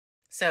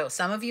So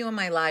some of you in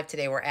my live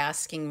today were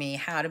asking me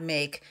how to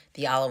make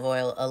the olive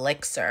oil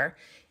elixir.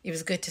 It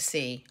was good to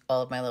see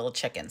all of my little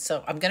chickens.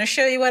 So I'm going to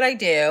show you what I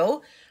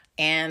do,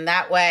 and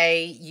that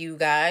way you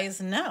guys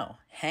know.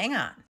 Hang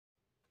on.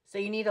 So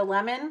you need a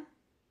lemon,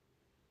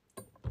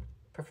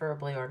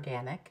 preferably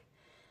organic.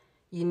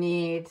 You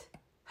need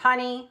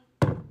honey,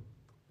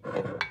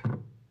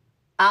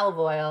 olive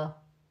oil,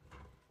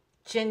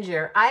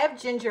 ginger. I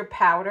have ginger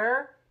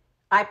powder.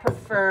 I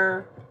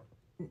prefer,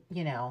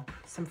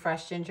 some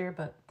fresh ginger,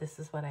 but this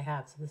is what I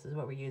have. So this is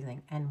what we're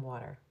using, and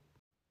water.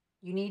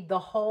 You need the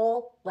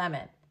whole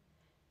lemon,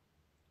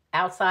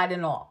 outside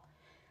and all.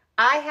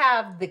 I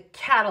have the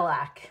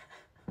Cadillac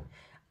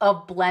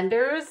of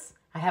blenders.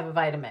 I have a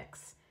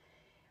Vitamix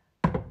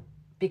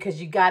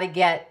because you got to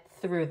get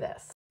through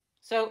this.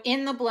 So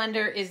in the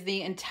blender is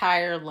the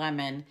entire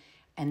lemon,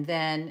 and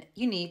then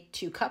you need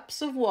 2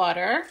 cups of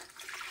water.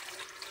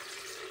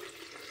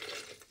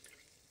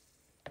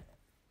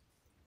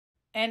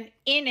 And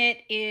in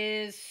it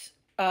is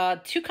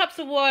 2 cups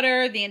of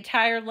water, the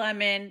entire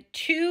lemon,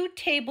 2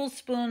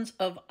 tablespoons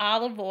of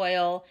olive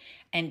oil,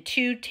 and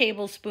 2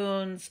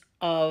 tablespoons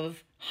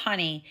of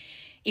honey.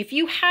 If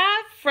you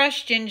have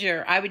fresh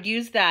ginger, I would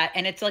use that,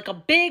 and it's like a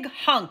big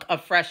hunk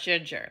of fresh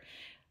ginger.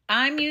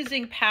 I'm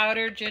using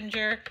powdered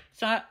ginger,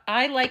 so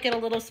I like it a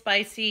little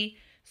spicy,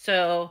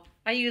 so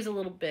I use a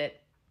little bit,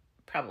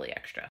 probably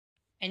extra.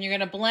 And you're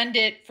going to blend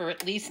it for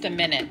at least a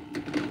minute.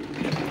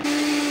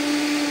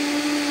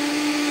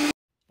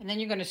 And then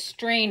you're going to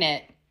strain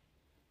it,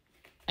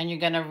 and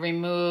you're going to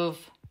remove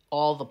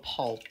all the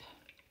pulp.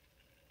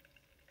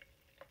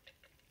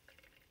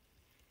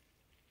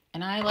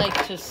 And I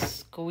like to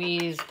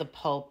squeeze the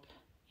pulp,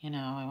 I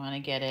want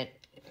to get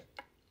it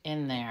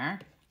in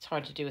there. It's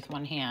hard to do with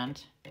one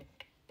hand.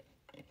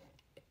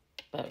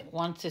 But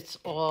once it's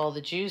all, the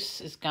juice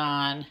is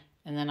gone,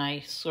 and then I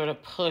sort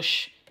of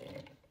push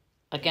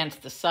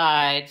against the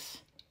sides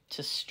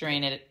to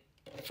strain it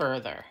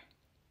further.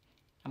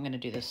 I'm going to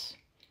do this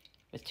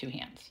with 2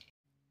 hands.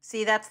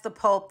 See, that's the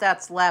pulp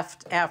that's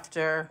left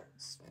after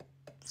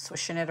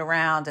swishing it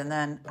around, and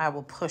then I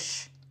will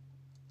push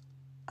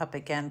up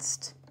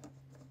against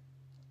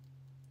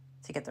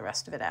to get the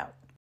rest of it out.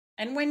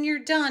 And when you're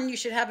done, you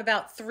should have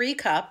about 3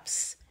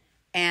 cups,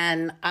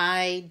 and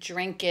I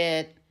drink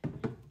it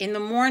in the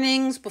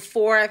mornings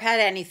before I've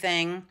had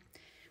anything.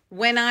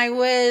 When I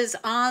was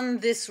on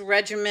this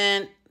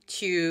regimen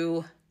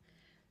to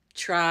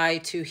try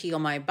to heal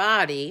my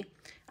body,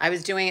 I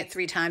was doing it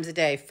 3 times a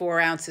day, 4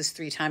 ounces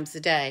 3 times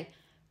a day.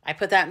 I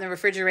put that in the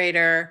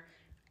refrigerator,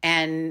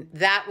 and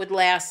that would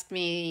last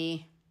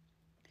me,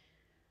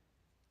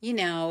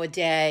 a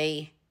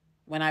day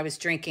when I was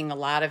drinking a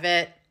lot of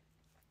it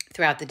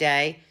throughout the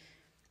day,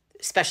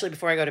 especially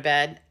before I go to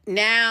bed.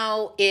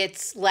 Now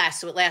it's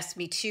less, so it lasts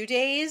me 2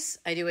 days.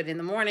 I do it in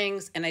the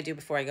mornings, and I do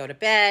before I go to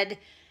bed.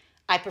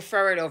 I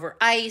prefer it over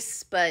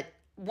ice, but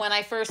when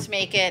I first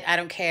make it, I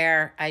don't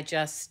care. I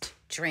just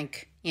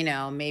drink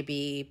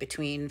maybe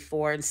between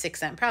 4 and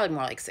 6 ounces, probably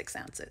more like 6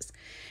 ounces.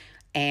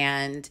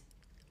 And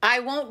I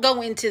won't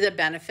go into the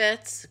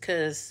benefits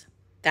because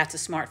that's a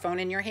smartphone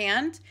in your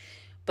hand,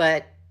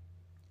 but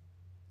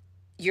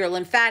your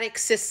lymphatic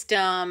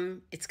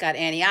system, it's got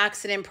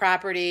antioxidant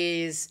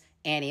properties,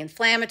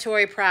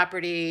 anti-inflammatory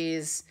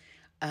properties.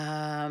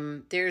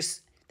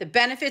 The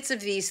benefits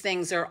of these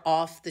things are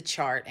off the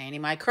chart.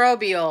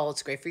 Antimicrobial,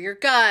 it's great for your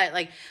gut.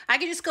 Like, I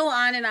could just go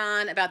on and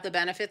on about the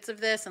benefits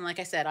of this. And like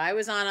I said, I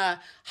was on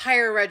a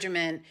higher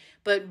regimen,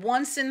 but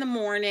once in the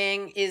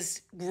morning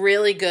is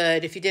really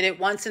good. If you did it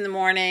once in the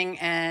morning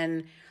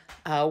and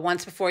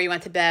once before you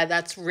went to bed,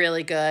 that's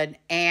really good.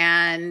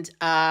 And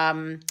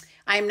I'm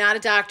not a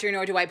doctor,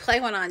 nor do I play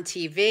one on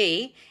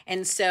TV.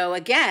 And so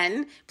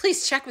again,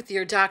 please check with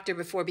your doctor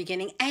before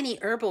beginning any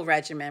herbal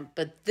regimen.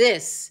 But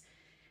this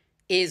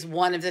is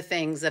one of the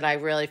things that I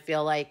really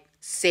feel like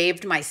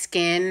saved my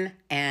skin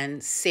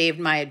and saved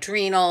my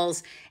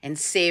adrenals and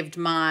saved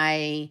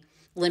my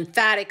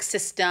lymphatic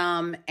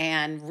system,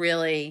 and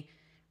really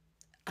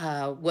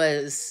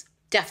was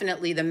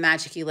definitely the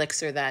magic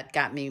elixir that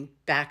got me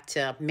back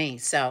to me.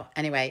 So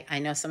anyway, I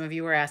know some of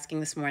you were asking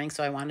this morning,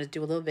 so I wanted to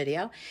do a little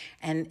video,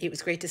 and it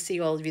was great to see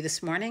all of you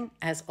this morning.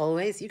 As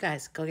always, you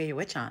guys go get your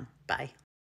witch on. Bye.